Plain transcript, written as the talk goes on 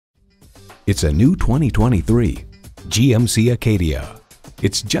It's a new 2023 GMC Acadia.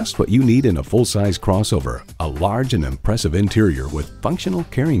 It's just what you need in a full-size crossover, a large and impressive interior with functional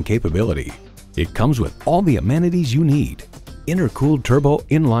carrying capability. It comes with all the amenities you need. Intercooled turbo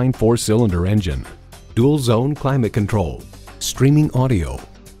inline 4-cylinder engine, dual-zone climate control, streaming audio,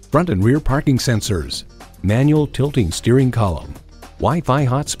 front and rear parking sensors, manual tilting steering column, Wi-Fi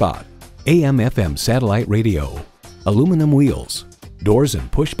hotspot, AM/FM satellite radio, aluminum wheels, doors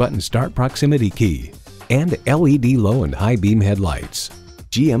and push-button start proximity key, and LED low and high beam headlights.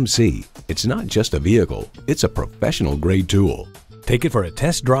 GMC, it's not just a vehicle, it's a professional-grade tool. Take it for a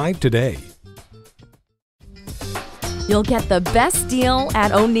test drive today. You'll get the best deal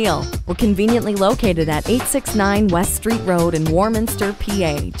at O'Neil. We're conveniently located at 869 West Street Road in Warminster,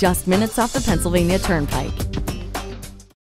 PA, just minutes off the Pennsylvania Turnpike.